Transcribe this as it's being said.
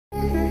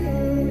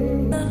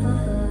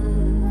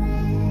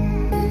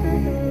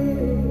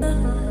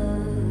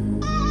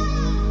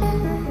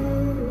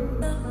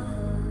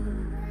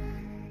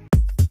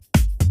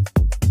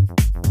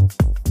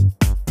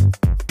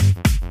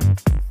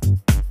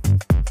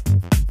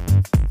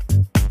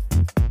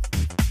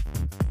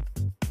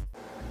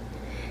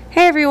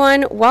Hey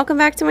everyone, welcome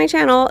back to my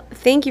channel.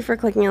 Thank you for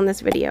clicking on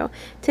this video.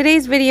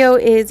 Today's video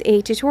is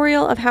a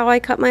tutorial of how I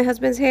cut my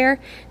husband's hair.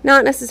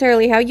 Not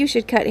necessarily how you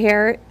should cut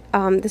hair.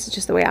 This is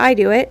just the way I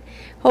do it.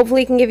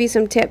 Hopefully it can give you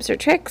some tips or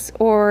tricks,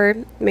 or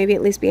maybe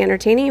at least be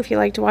entertaining if you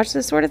like to watch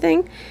this sort of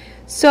thing.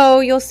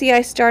 So you'll see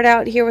I start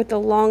out here with the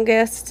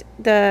longest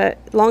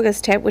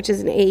tip, which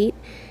is an 8.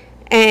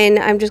 And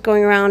I'm just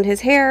going around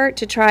his hair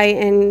to try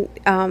and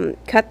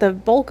cut the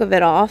bulk of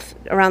it off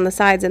around the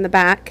sides and the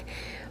back.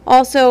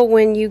 Also,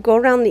 when you go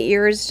around the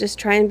ears, just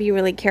try and be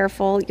really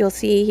careful. You'll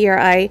see here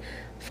I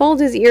fold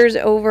his ears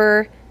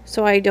over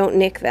so I don't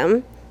nick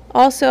them.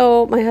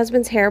 Also, my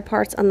husband's hair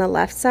parts on the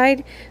left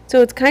side,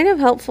 so it's kind of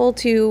helpful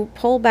to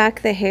pull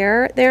back the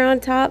hair there on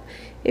top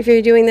if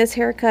you're doing this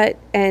haircut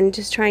and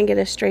just try and get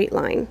a straight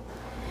line.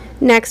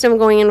 Next, I'm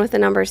going in with the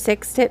number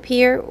 6 tip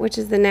here, which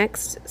is the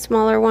next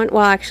smaller one.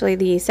 Well, actually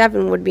the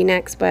 7 would be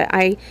next, but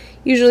I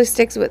usually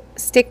stick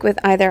with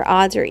either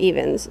odds or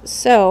evens.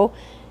 So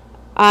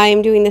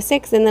I'm doing the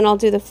 6 and then I'll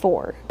do the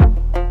 4.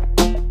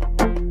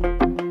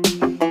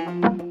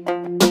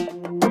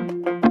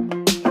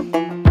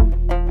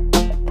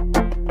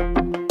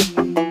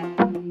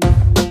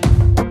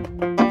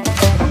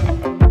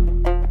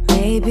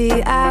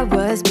 Maybe I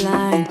was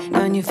blind,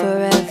 known you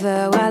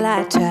forever while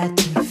I tried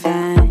to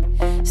find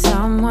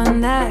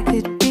someone that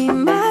could be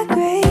my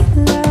great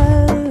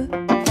love.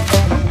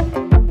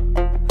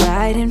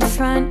 Right in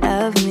front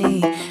of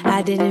me,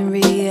 I didn't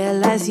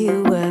realize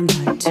you were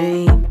my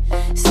dream.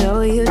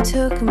 So you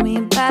took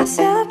me by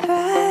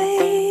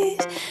surprise.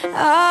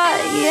 Oh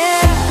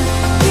yeah,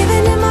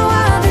 even in my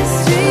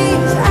wildest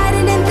dreams, I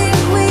didn't think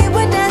we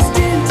were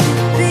destined to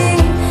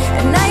be.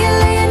 And now you're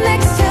laying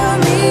next to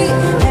me.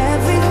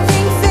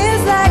 Everything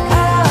feels like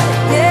oh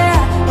yeah.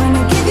 When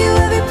I give you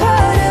every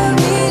part of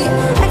me,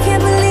 I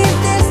can't believe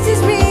this is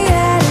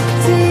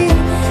reality.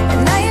 And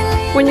now you're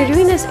laying. When you're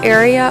doing this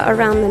area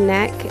around the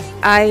neck,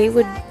 I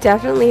would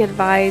definitely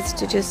advise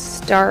to just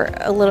start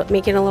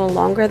making it a little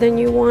longer than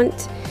you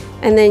want,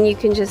 and then you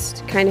can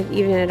just kind of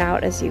even it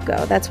out as you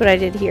go. That's what I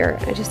did here.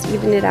 I just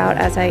evened it out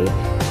as I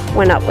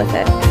went up with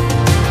it.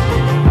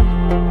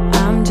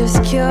 I'm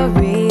just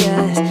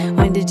curious,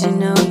 when did you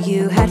know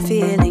you had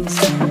feelings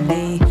for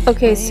me?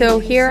 Okay, so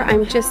here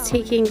I'm just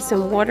taking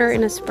some water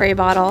in a spray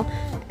bottle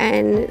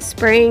and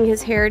spraying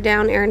his hair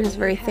down. Aaron has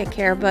very thick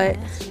hair, but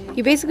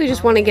you basically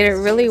just want to get it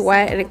really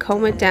wet and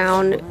comb it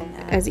down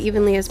as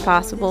evenly as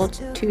possible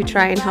to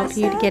try and help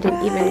you to get an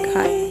even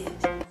cut.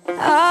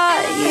 Oh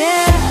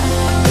yeah,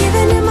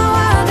 even in my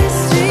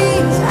wildest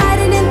dreams, I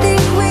didn't think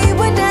we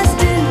were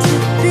destined to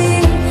be.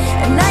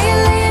 And now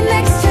you're laying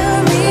next to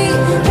me.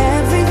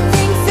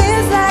 Everything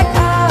feels like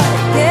oh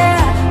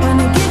yeah. When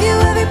I give you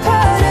every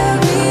part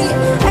of me,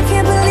 I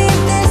can't believe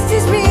this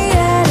is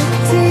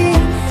reality.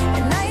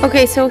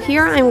 Okay, so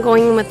here I'm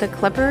going in with the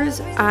clippers.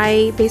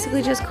 I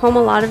basically just comb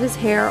a lot of his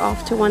hair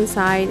off to one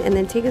side and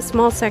then take a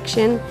small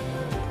section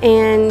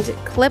and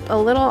clip a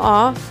little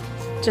off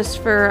just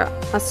for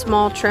a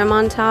small trim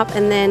on top,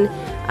 and then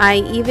I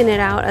even it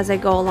out as I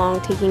go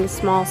along, taking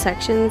small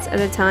sections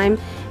at a time.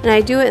 And I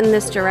do it in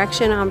this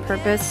direction on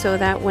purpose so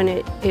that when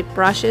it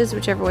brushes,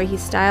 whichever way he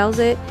styles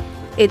it,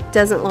 it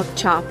doesn't look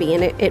choppy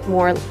and it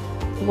more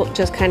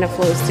just kind of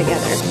flows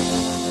together.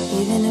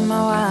 Even in my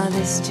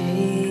wildest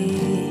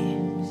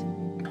dreams,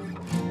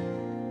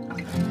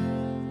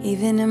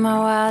 even in my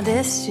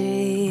wildest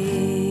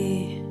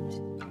dreams.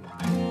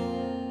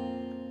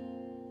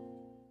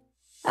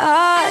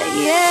 Oh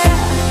yeah,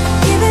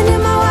 even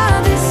in my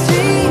wildest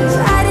dreams,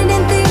 I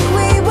didn't think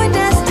we were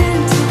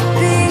destined to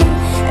be.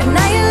 And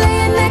now you're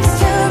laying next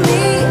to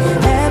me.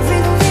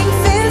 Everything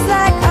feels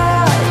like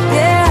oh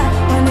yeah.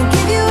 When I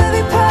give you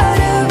every part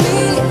of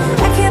me,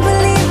 I can't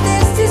believe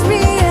this is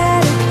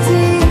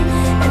reality.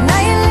 And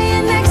now you're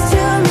laying next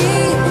to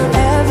me.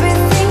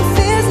 Everything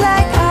feels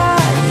like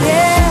oh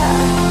yeah.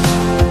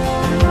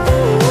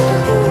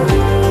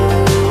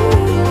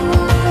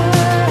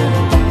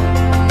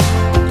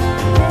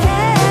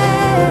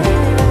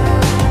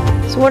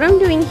 So what I'm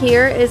doing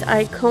here is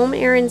I comb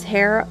Aaron's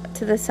hair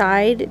to the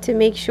side to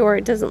make sure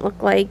it doesn't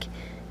look like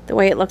the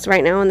way it looks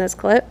right now in this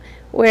clip,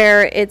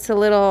 where it's a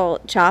little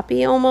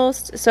choppy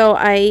almost. So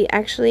I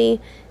actually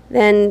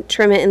then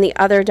trim it in the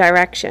other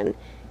direction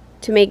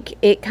to make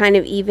it kind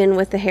of even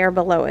with the hair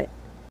below it.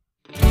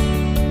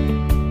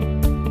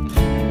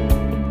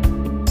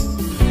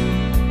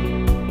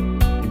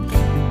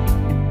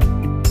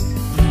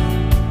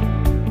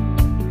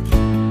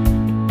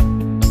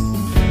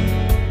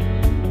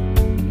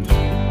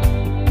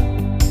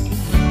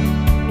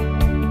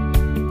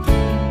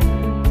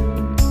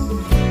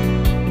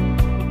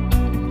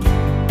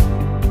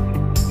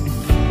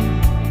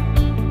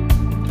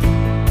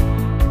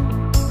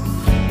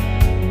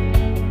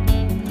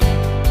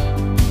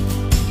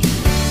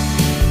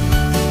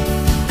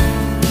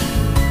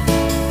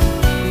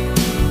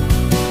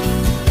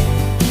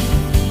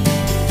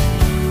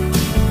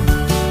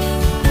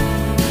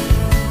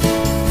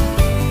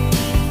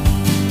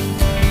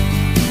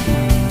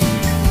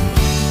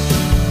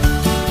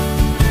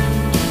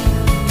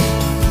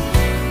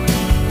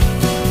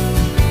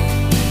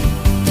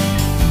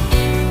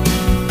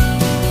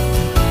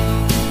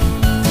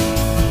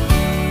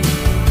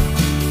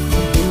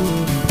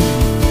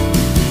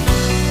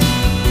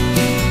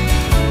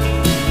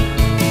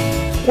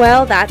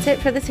 Well, that's it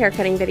for this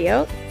haircutting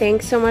video.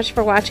 Thanks so much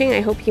for watching.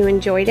 I hope you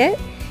enjoyed it.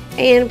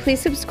 And please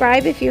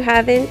subscribe if you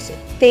haven't.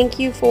 Thank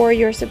you for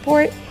your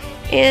support,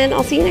 and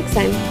I'll see you next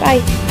time.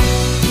 Bye.